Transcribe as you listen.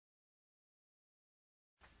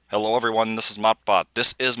Hello everyone, this is Motbot.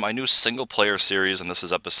 This is my new single player series and this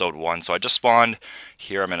is episode 1. So I just spawned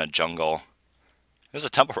here, I'm in a jungle. There's a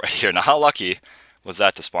temple right here. Now how lucky was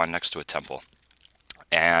that to spawn next to a temple?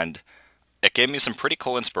 And it gave me some pretty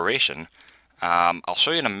cool inspiration. I'll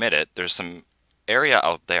show you in a minute. There's some area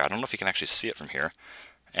out there. I don't know if you can actually see it from here.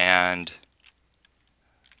 And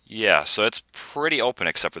yeah, so it's pretty open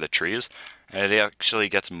except for the trees. And it actually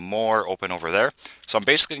gets more open over there. So I'm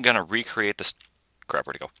basically going to recreate this. Crap,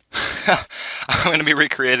 where'd it go? I'm going to be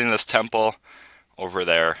recreating this temple over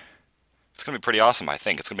there. It's going to be pretty awesome, I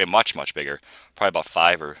think. It's going to be much, much bigger. Probably about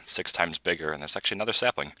 5 or 6 times bigger. And there's actually another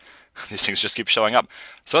sapling. These things just keep showing up.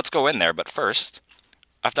 So let's go in there. But first,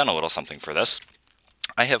 I've done a little something for this.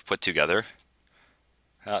 I have put together...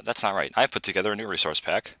 that's not right. I've put together a new resource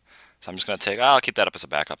pack. So I'm just going to take... I'll keep that up as a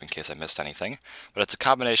backup in case I missed anything. But it's a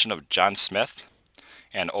combination of John Smith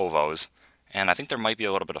and Ovos. And I think there might be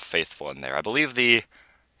a little bit of Faithful in there. I believe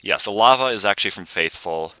yes, the lava is actually from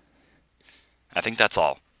Faithful. I think that's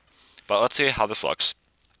all. But let's see how this looks.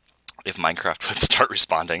 If Minecraft would start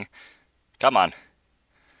responding. Come on.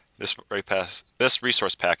 This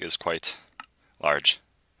resource pack is quite large.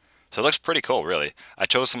 So it looks pretty cool, really. I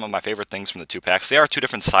chose some of my favorite things from the 2 packs. They are 2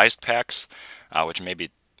 different sized packs, which maybe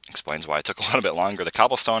explains why it took a little bit longer. The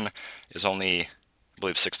cobblestone is only, I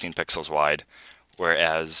believe, 16 pixels wide.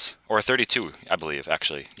 Whereas, or 32, I believe,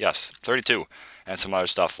 actually. Yes, 32. And some other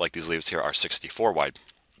stuff like these leaves here are 64 wide.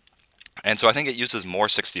 And so I think it uses more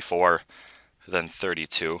 64 than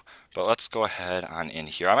 32. But let's go ahead on in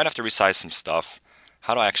here. I might have to resize some stuff.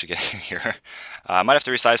 How do I actually get in here? I might have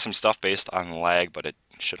to resize some stuff based on lag, but it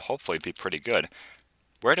should hopefully be pretty good.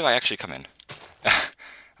 Where do I actually come in?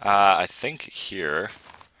 I think here.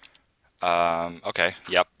 Okay,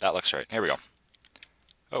 yep, that looks right. Here we go.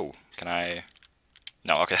 Oh, can I...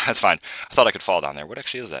 No, okay, that's fine. I thought I could fall down there. What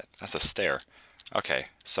actually is that? That's a stair. Okay,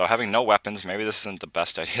 so having no weapons, maybe this isn't the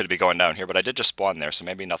best idea to be going down here, but I did just spawn there, so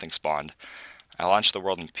maybe nothing spawned. I launched the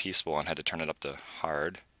world in peaceful and had to turn it up to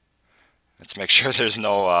hard. Let's make sure there's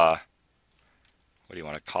no, what do you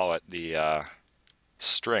want to call it? The,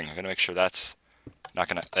 string. I'm going to make sure that's not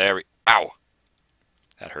going to, there we, ow!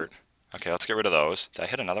 That hurt. Okay, let's get rid of those. Did I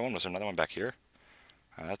hit another one? Was there another one back here?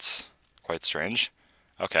 That's quite strange.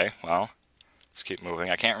 Okay, well... Let's keep moving.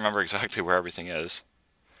 I can't remember exactly where everything is.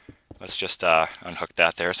 Let's just unhook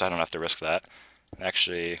that there so I don't have to risk that.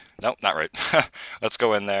 Actually, nope, not right. Let's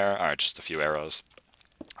go in there. Alright, just a few arrows.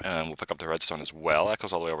 And we'll pick up the redstone as well. That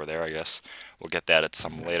goes all the way over there, I guess. We'll get that at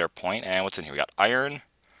some later point. And what's in here? We got iron,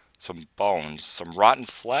 some bones, some rotten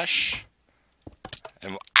flesh,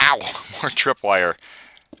 and ow! More tripwire.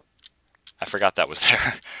 I forgot that was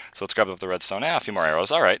there. So let's grab up the redstone. A few more arrows.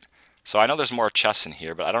 Alright. So I know there's more chests in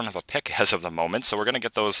here, but I don't have a pick as of the moment, so we're going to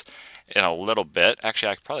get those in a little bit.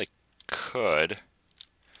 Actually, I probably could.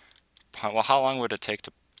 Well, how long would it take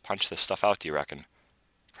to punch this stuff out, do you reckon?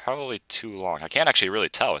 Probably too long. I can't actually really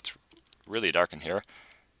tell. It's really dark in here.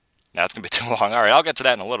 Now it's going to be too long. All right, I'll get to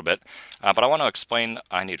that in a little bit. But I want to explain...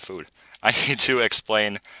 I need food. I need to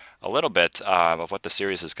explain a little bit of what the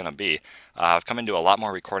series is going to be. I've come into a lot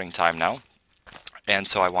more recording time now, and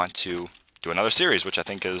so I want to... do another series, which I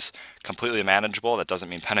think is completely manageable. That doesn't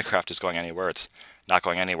mean Pentacraft is going anywhere. It's not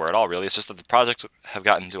going anywhere at all, really. It's just that the projects have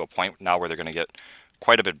gotten to a point now where they're going to get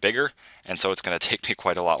quite a bit bigger, and so it's going to take me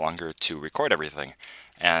quite a lot longer to record everything.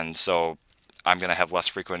 And so I'm going to have less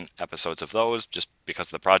frequent episodes of those just because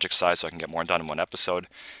of the project size, so I can get more done in one episode.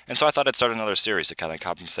 And so I thought I'd start another series to kind of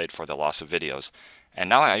compensate for the loss of videos. And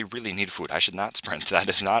now I really need food. I should not sprint. That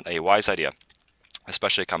is not a wise idea,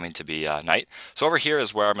 especially coming to be night. So over here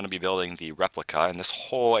is where I'm going to be building the replica, and this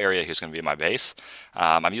whole area here is going to be my base.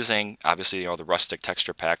 I'm using, obviously, the Rustic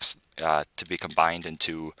texture packs to be combined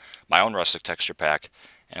into my own Rustic texture pack.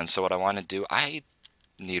 And so what I want to do, I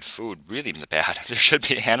need food really bad. There should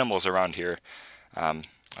be animals around here.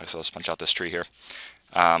 So let's punch out this tree here.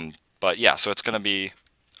 But yeah, so it's going to be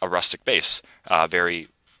a rustic base, very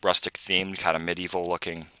rustic themed, kind of medieval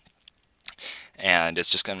looking. And it's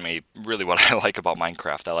just going to be really what I like about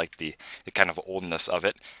Minecraft. I like the kind of oldness of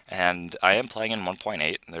it. And I am playing in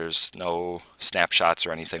 1.8. There's no snapshots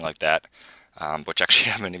or anything like that, which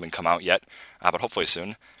actually haven't even come out yet, but hopefully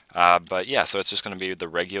soon. But yeah, so it's just going to be the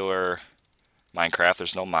regular Minecraft.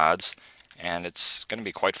 There's no mods, and it's going to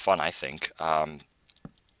be quite fun, I think.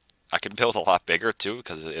 I can build a lot bigger, too,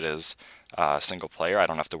 because it is single player. I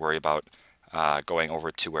don't have to worry about going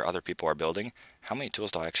over to where other people are building. How many tools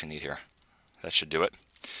do I actually need here? That should do it.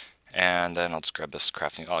 And then I'll just grab this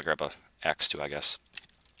crafting. I'll grab a axe too, I guess.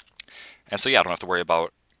 And so yeah, I don't have to worry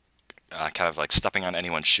about kind of like stepping on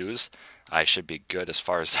anyone's shoes. I should be good as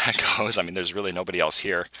far as that goes. I mean, there's really nobody else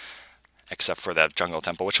here. except for that jungle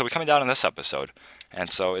temple, which will be coming down in this episode. And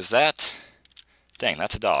so is that... Dang,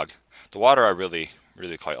 that's a dog. The water I really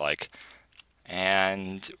quite like.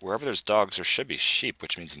 And wherever there's dogs, there should be sheep,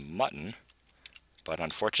 which means mutton. But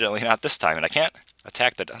unfortunately not this time, and I can't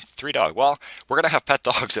attack the 3 dog. Well, we're gonna have pet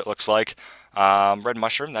dogs, it looks like. Red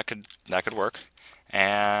mushroom, that could work.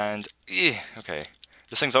 And okay,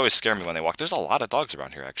 this thing's always scare me when they walk. There's a lot of dogs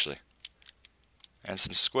around here actually, and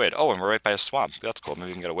some squid. Oh, and we're right by a swamp. That's cool. Maybe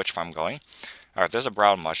we can get a witch farm going. All right, there's a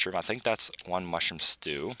brown mushroom. I think that's 1 mushroom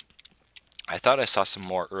stew. I thought I saw some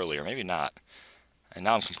more earlier, maybe not. And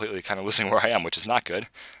now I'm completely kind of losing where I am, which is not good.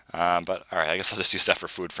 But all right, I guess I'll just use that for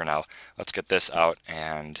food for now. Let's get this out.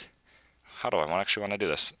 And how do I actually want to do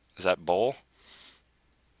this? Is that bowl?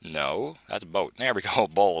 No, that's boat. There we go,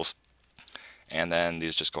 bowls. And then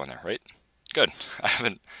these just go in there, right? Good. I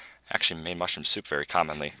haven't actually made mushroom soup very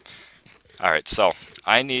commonly. All right, so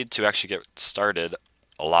I need to actually get started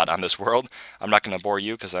a lot on this world. I'm not going to bore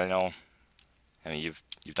you because I know, I mean, you've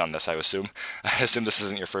done this, I assume. I assume this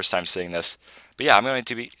isn't your first time seeing this. But yeah, I'm going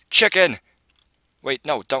to be... Chicken! Wait,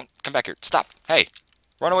 no, don't. Come back here. Stop. Hey,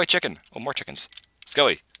 run away, chicken. Oh, more chickens.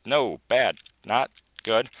 Skelly. No, bad. Not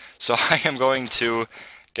good. So I am going to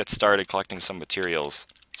get started collecting some materials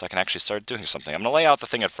so I can actually start doing something. I'm going to lay out the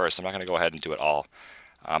thing at first. I'm not going to go ahead and do it all.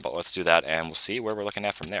 But let's do that, and we'll see where we're looking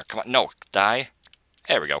at from there. Come on. No, die.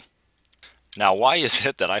 There we go. Now, why is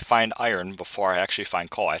it that I find iron before I actually find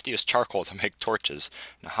coal? I have to use charcoal to make torches.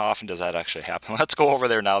 Now, how often does that actually happen? Let's go over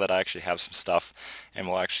there now that I actually have some stuff, and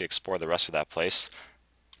we'll actually explore the rest of that place.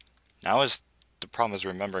 Now the problem is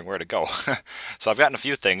remembering where to go. So I've gotten a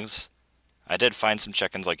few things. I did find some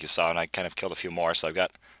chickens like you saw, and I kind of killed a few more, so I've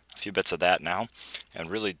got a few bits of that now. And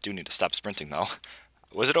really do need to stop sprinting, though.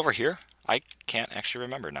 Was it over here? I can't actually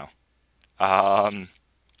remember now.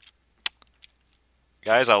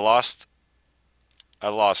 Guys, I lost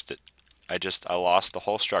it. I lost the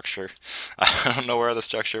whole structure. I don't know where the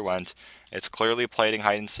structure went. It's clearly playing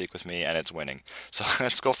hide and seek with me, and it's winning. So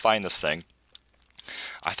let's go find this thing.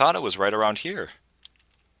 I thought it was right around here.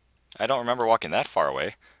 I don't remember walking that far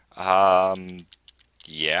away.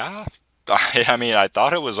 Yeah. I mean, I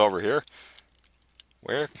thought it was over here.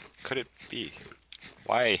 Where could it be?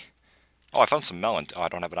 Why? Oh, I found some melon. Oh, I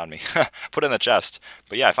don't have it on me. Put it in the chest.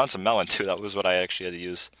 But yeah, I found some melon too. That was what I actually had to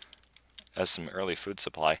use as some early food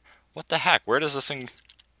supply. What the heck? Where does this thing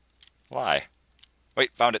lie?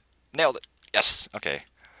 Wait, found it. Nailed it. Yes. Okay.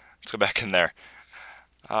 Let's go back in there.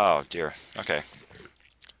 Oh, dear. Okay.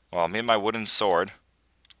 Well, me and my wooden sword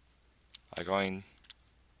are going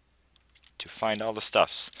to find all the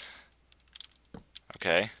stuffs.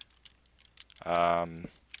 Okay.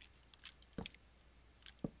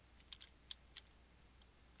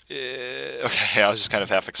 Okay, I was just kind of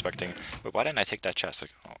half expecting. But why didn't I take that chest?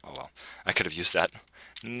 Like, oh well. I could have used that.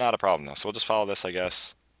 Not a problem, though. So we'll just follow this, I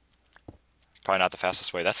guess. Probably not the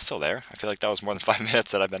fastest way. That's still there. I feel like that was more than 5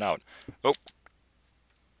 minutes that I've been out. Oh.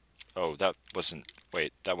 Oh, that wasn't...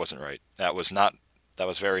 Wait, that wasn't right. That was not... That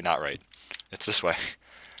was very not right. It's this way.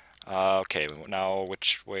 Okay, now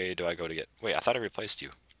which way do I go to get... Wait, I thought I replaced you.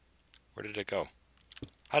 Where did it go?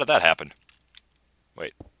 How did that happen?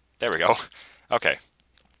 Wait, there we go. Okay.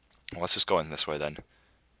 Well, let's just go in this way then.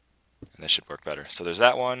 And this should work better. So there's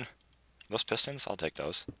that one. Those pistons? I'll take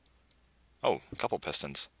those. Oh, a couple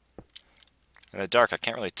pistons. In the dark, I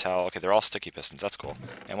can't really tell. Okay, they're all sticky pistons. That's cool.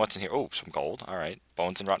 And what's in here? Oh, some gold. All right.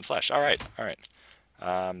 Bones and rotten flesh. All right. All right.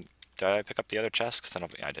 Did I pick up the other chest? Because I don't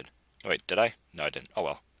think I did. Wait, did I? No, I didn't. Oh,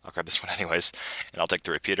 well. I'll grab this one anyways. And I'll take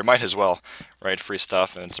the repeater. Might as well. Right, free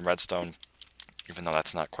stuff and some redstone. Even though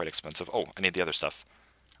that's not quite expensive. Oh, I need the other stuff.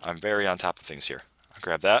 I'm very on top of things here. I'll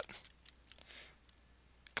grab that.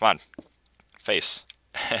 Come on. Face.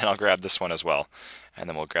 And I'll grab this one as well. And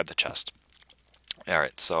then we'll grab the chest.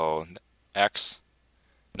 Alright, so X.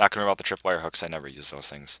 Not going to worry about the tripwire hooks. I never use those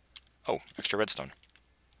things. Oh, extra redstone.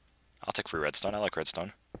 I'll take free redstone. I like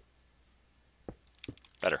redstone.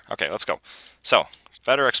 Better. Okay, let's go. So,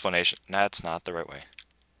 better explanation. That's not the right way.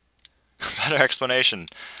 Better explanation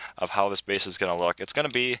of how this base is going to look. It's going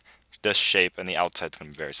to be this shape, and the outside's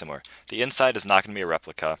going to be very similar. The inside is not going to be a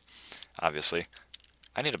replica, obviously.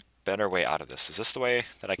 I need a better way out of this. Is this the way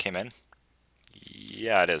that I came in?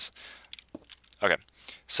 Yeah, it is. Okay,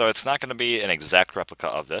 so it's not going to be an exact replica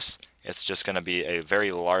of this. It's just going to be a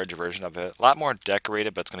very large version of it. A lot more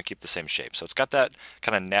decorated, but it's going to keep the same shape. So it's got that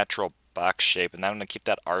kind of natural box shape, and then I'm going to keep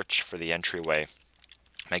that arch for the entryway.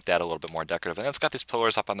 Make that a little bit more decorative. And it's got these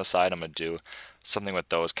pillars up on the side. I'm going to do something with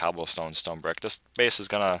those: cobblestone, stone brick. This base is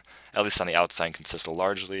going to, at least on the outside, consist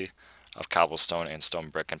largely of cobblestone and stone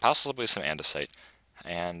brick, and possibly some andesite.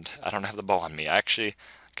 And I don't have the bow on me. I actually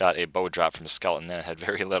got a bow drop from a skeleton that had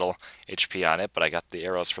very little HP on it, but I got the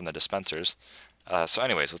arrows from the dispensers. So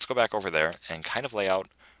anyways, let's go back over there and kind of lay out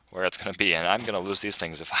where it's going to be, and I'm going to lose these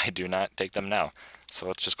things if I do not take them now. So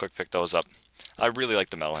let's just quick pick those up. I really like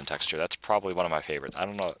the metal and texture. That's probably one of my favorites. I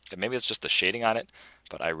don't know, maybe it's just the shading on it,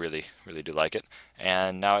 but I really, really do like it.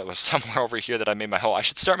 And now it was somewhere over here that I made my hole. I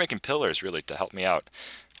should start making pillars, really, to help me out.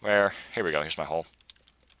 Where, here we go, here's my hole.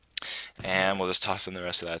 And we'll just toss in the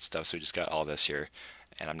rest of that stuff, so we just got all this here.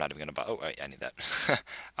 And I'm not even going to, oh, wait, I need that.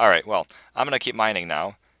 Alright, well, I'm going to keep mining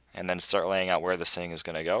now, and then start laying out where this thing is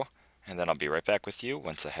going to go. And then I'll be right back with you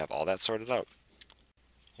once I have all that sorted out.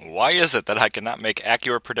 Why is it that I cannot make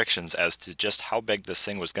accurate predictions as to just how big this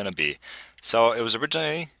thing was going to be? So it was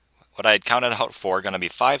originally what I had counted out for going to be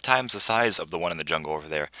 5 times the size of the one in the jungle over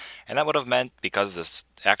there. And that would have meant, because this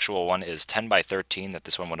actual one is 10 by 13, that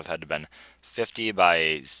this one would have had to been 50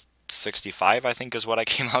 by 65, I think is what I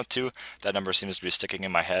came out to. That number seems to be sticking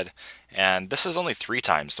in my head. And this is only 3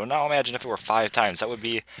 times. So now imagine if it were 5 times. That would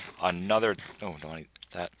be another, oh, don't need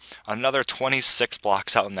that. Another 26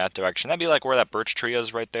 blocks out in that direction. That'd be like where that birch tree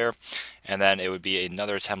is right there. And then it would be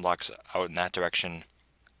another 10 blocks out in that direction.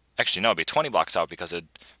 Actually, no, it'd be 20 blocks out because it'd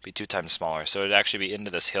be 2 times smaller. So it'd actually be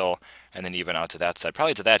into this hill and then even out to that side.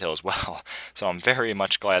 Probably to that hill as well. So I'm very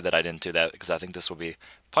much glad that I didn't do that, because I think this will be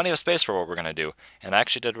plenty of space for what we're going to do. And I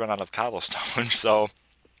actually did run out of cobblestone, so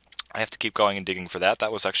I have to keep going and digging for that.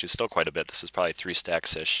 That was actually still quite a bit. This is probably 3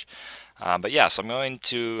 stacks-ish. But yeah, so I'm going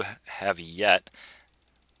to have yet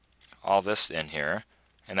all this in here,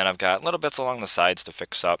 and then I've got little bits along the sides to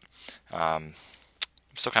fix up. I'm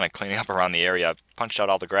still kind of cleaning up around the area. I've punched out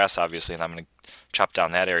all the grass, obviously, and I'm going to chop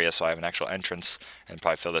down that area so I have an actual entrance, and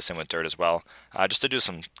probably fill this in with dirt as well, just to do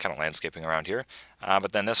some kind of landscaping around here.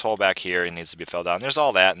 But then this hole back here needs to be filled down. There's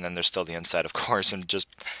all that, and then there's still the inside, of course, and just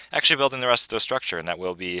actually building the rest of the structure, and that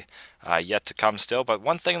will be yet to come still. But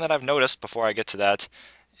one thing that I've noticed before I get to that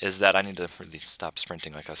is that I need to really stop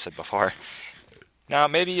sprinting, like I said before. Now,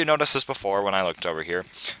 maybe you noticed this before when I looked over here,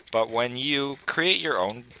 but when you create your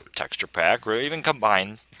own texture pack, or even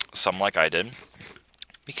combine some like I did,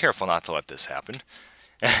 be careful not to let this happen.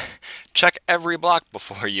 Check every block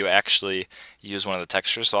before you actually use one of the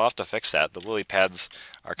textures, so I'll have to fix that. The lily pads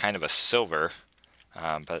are kind of a silver,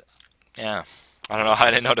 but yeah, I don't know how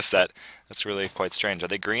I didn't notice that. That's really quite strange. Are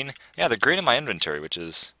they green? Yeah, they're green in my inventory, which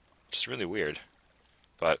is just really weird.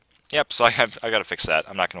 But yep, so I got to fix that.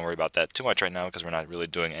 I'm not going to worry about that too much right now, because we're not really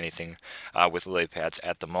doing anything with lily pads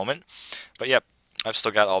at the moment. But yep, I've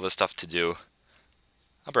still got all this stuff to do.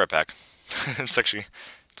 I'll be right back. It's going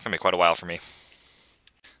to be quite a while for me.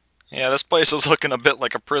 Yeah, this place is looking a bit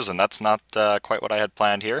like a prison. That's not quite what I had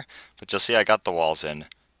planned here. But you'll see I got the walls in.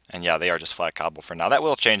 And yeah, they are just flat cobble for now. That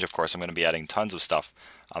will change, of course. I'm going to be adding tons of stuff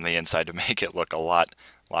on the inside to make it look a lot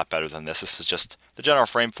better than this. This is just the general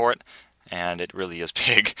frame for it. And it really is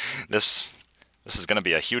big. This is going to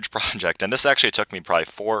be a huge project, and this actually took me probably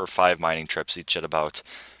 4 or 5 mining trips, each at about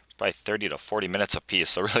probably 30 to 40 minutes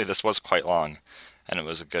apiece, so really this was quite long, and it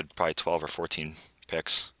was a good probably 12 or 14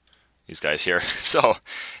 picks, these guys here. So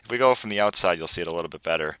if we go from the outside, you'll see it a little bit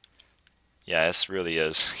better. Yeah, this really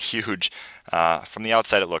is huge. From the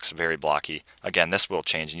outside, it looks very blocky. Again, this will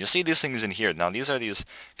change, and you'll see these things in here. Now, these are these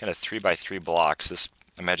kind of 3 by 3 blocks.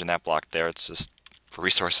 Imagine that block there. It's just for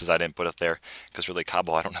resources, I didn't put it there, because really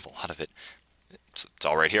cobble, I don't have a lot of it. It's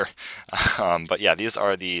all right here. But yeah, these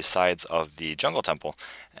are the sides of the jungle temple,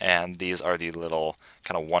 and these are the little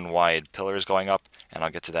kind of 1 wide pillars going up, and I'll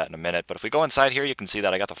get to that in a minute. But if we go inside here, you can see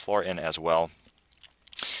that I got the floor in as well,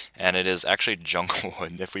 and it is actually jungle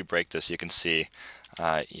wood. If we break this, you can see,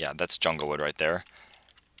 yeah, that's jungle wood right there.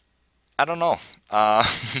 I don't know.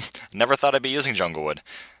 Never thought I'd be using jungle wood,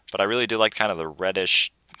 but I really do like kind of the reddish,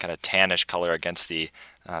 kind of tannish color against the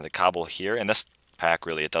cobble here. And this pack,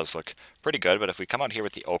 really, it does look pretty good. But if we come out here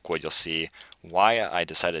with the oak wood, you'll see why I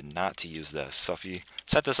decided not to use this. So if you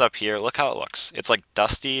set this up here, look how it looks. It's like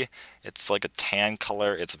dusty. It's like a tan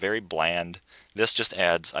color. It's very bland. This just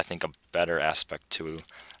adds, I think, a better aspect to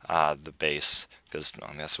the base, because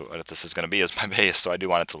that's what this is going to be, is my base, so I do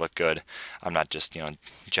want it to look good. I'm not just,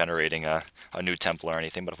 generating a new temple or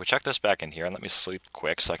anything. But if we check this back in here, and let me sleep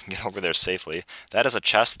quick so I can get over there safely. That is a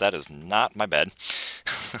chest. That is not my bed.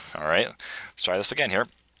 Alright, let's try this again here.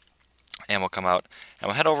 And we'll come out, and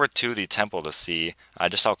we'll head over to the temple to see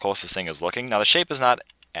just how close this thing is looking. Now, the shape is not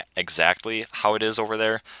exactly how it is over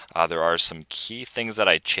there. There are some key things that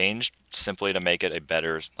I changed simply to make it a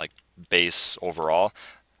better base overall.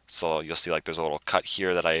 So you'll see there's a little cut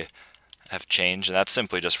here that I have changed, and that's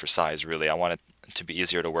simply just for size, really. I want it to be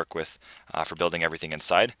easier to work with for building everything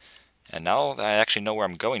inside. And now that I actually know where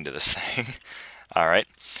I'm going to this thing, Alright,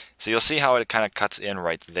 so you'll see how it kind of cuts in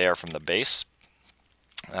right there from the base,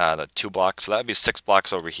 the 2 blocks. So that would be 6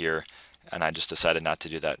 blocks over here, and I just decided not to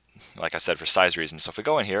do that, like I said, for size reasons. So if we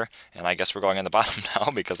go in here, and I guess we're going on the bottom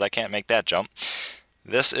now because I can't make that jump.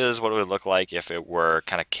 This is what it would look like if it were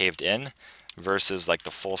kind of caved in versus like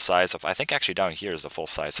the full size of, I think actually down here is the full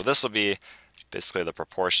size. So this will be basically the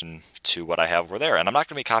proportion to what I have over there. And I'm not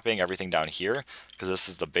going to be copying everything down here because this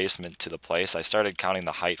is the basement to the place. I started counting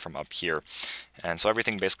the height from up here. And so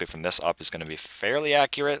everything basically from this up is going to be fairly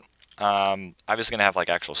accurate. Obviously going to have like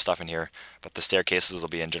actual stuff in here, but the staircases will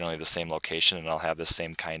be in generally the same location, and I'll have this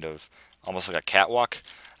same kind of almost like a catwalk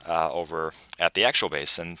over at the actual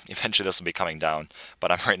base, and eventually this will be coming down,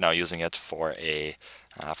 but I'm right now using it for a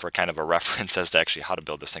for kind of a reference as to actually how to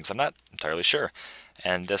build this thing, so I'm not entirely sure.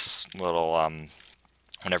 And this little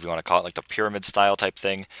whatever you want to call it, like the pyramid style type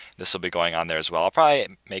thing, this will be going on there as well. I'll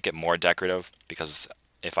probably make it more decorative, because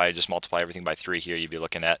if I just multiply everything by 3 here, you'd be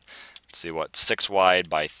looking at, let's see, what, 6 wide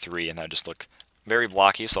by 3, and that would just look very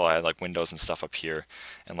blocky. So I have like windows and stuff up here,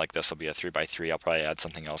 and like this will be a 3 by 3. I'll probably add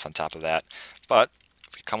something else on top of that. But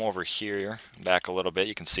if you come over here, back a little bit,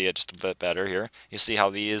 you can see it just a bit better here. You see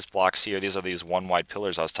how these blocks here, these are these 1 wide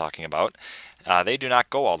pillars I was talking about. They do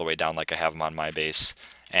not go all the way down like I have them on my base.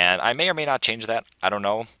 And I may or may not change that. I don't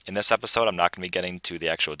know. In this episode, I'm not going to be getting to the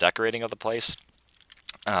actual decorating of the place.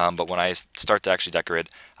 But when I start to actually decorate,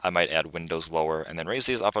 I might add windows lower and then raise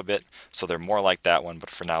these up a bit so they're more like that one.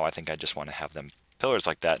 But for now, I think I just want to have them pillars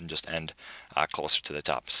like that and just end closer to the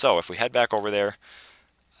top. So if we head back over there,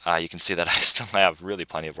 you can see that I still have really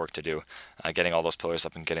plenty of work to do getting all those pillars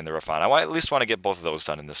up and getting the roof on. I at least want to get both of those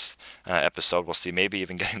done in this episode. We'll see, maybe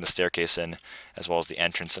even getting the staircase in as well as the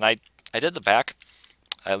entrance. And I did the back.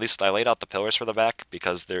 At least I laid out the pillars for the back,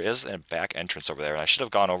 because there is a back entrance over there, and I should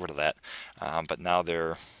have gone over to that, but now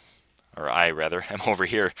I rather, am over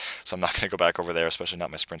here, so I'm not going to go back over there, especially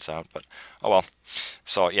not my sprints out, but oh well.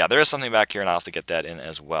 So yeah, there is something back here, and I'll have to get that in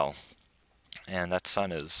as well. And that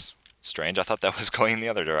sun is strange. I thought that was going the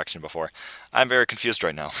other direction before. I'm very confused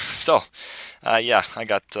right now. So yeah, I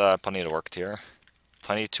got plenty of work here.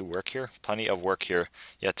 Plenty of work here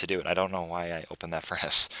yet to do, and I don't know why I opened that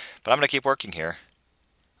furnace, but I'm going to keep working here.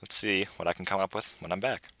 Let's see what I can come up with when I'm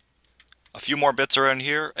back. A few more bits are in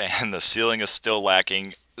here, and the ceiling is still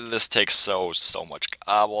lacking. This takes so much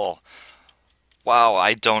cobble. Wow,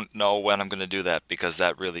 I don't know when I'm going to do that, because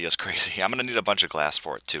that really is crazy. I'm going to need a bunch of glass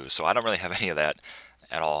for it too, so I don't really have any of that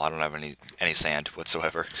at all. I don't have any sand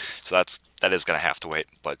whatsoever, so that is going to have to wait.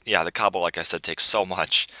 But yeah, the cobble, like I said, takes so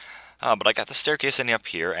much. But I got the staircase in up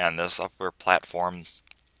here, and this upper platform,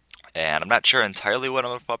 and I'm not sure entirely what I'm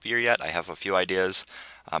going to put up here yet. I have a few ideas.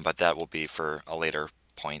 But that will be for a later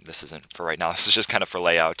point. This isn't for right now. This is just kind of for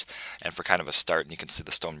layout and for kind of a start. And you can see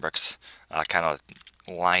the stone bricks kind of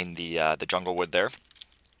line the jungle wood there.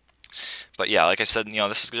 But yeah, like I said,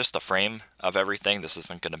 this is just a frame of everything. This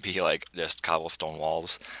isn't going to be like just cobblestone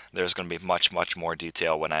walls. There's going to be much more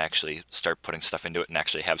detail when I actually start putting stuff into it and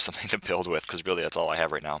actually have something to build with, because really that's all I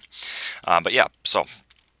have right now. But yeah, so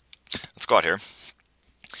let's go out here.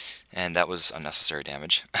 And that was unnecessary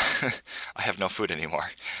damage. I have no food anymore.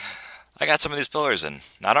 I got some of these pillars in.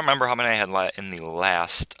 Now, I don't remember how many I had in the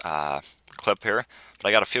last clip here, but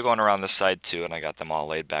I got a few going around this side too, and I got them all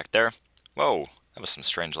laid back there. Whoa, that was some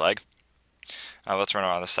strange lag. Let's run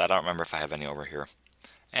around this side. I don't remember if I have any over here.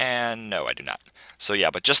 And no, I do not. So yeah,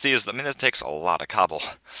 but just these, I mean, it takes a lot of cobble.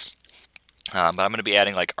 But I'm going to be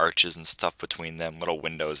adding like arches and stuff between them, little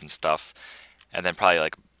windows and stuff, and then probably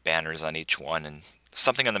like banners on each one, and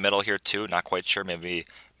something in the middle here too. Not quite sure. Maybe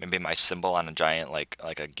my symbol on a giant like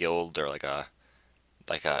a guild, or like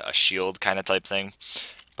a shield kind of type thing.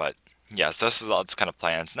 But yeah, so this is all just kind of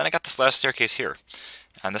plans. And then I got this last staircase here,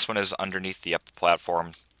 and this one is underneath the upper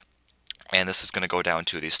platform, and this is going to go down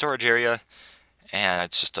to the storage area, and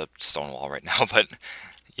it's just a stone wall right now. But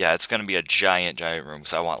yeah, it's going to be a giant room,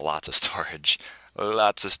 because I want lots of storage,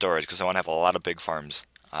 because I want to have a lot of big farms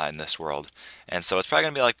in this world. And so it's probably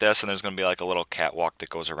going to be like this, and there's going to be like a little catwalk that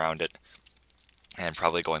goes around it, and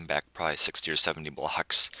probably going back 60 or 70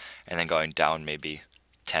 blocks, and then going down maybe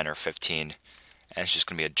 10 or 15, and it's just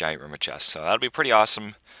going to be a giant room of chests. So that'll be pretty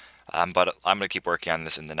awesome. But I'm going to keep working on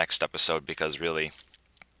this in the next episode, because really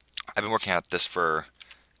I've been working on this for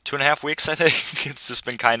 2.5 weeks, I think. It's just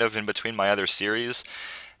been kind of in between my other series,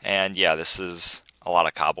 and yeah, this is a lot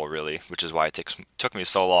of cobble, really, which is why it took me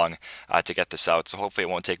so long to get this out. So hopefully it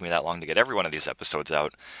won't take me that long to get every one of these episodes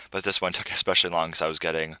out. But this one took especially long, because I was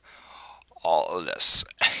getting all of this.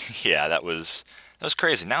 Yeah, that was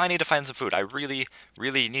crazy. Now I need to find some food. I really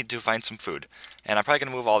need to find some food. And I'm probably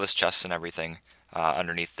going to move all this chests and everything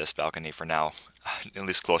underneath this balcony for now, at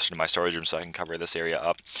least closer to my storage room so I can cover this area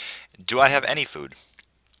up. Do I have any food?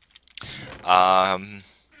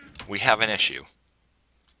 We have an issue.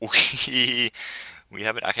 We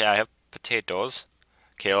have it. Okay, I have potatoes.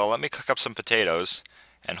 Okay, well, let me cook up some potatoes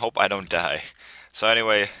and hope I don't die. So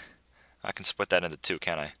anyway, I can split that into two,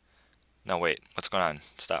 can't I? No, wait. What's going on?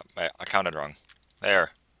 Stop. I counted wrong.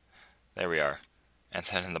 There. There we are. And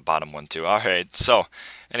then in the bottom one, too. Alright, so,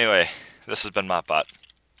 anyway, this has been MopBot,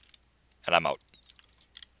 and I'm out.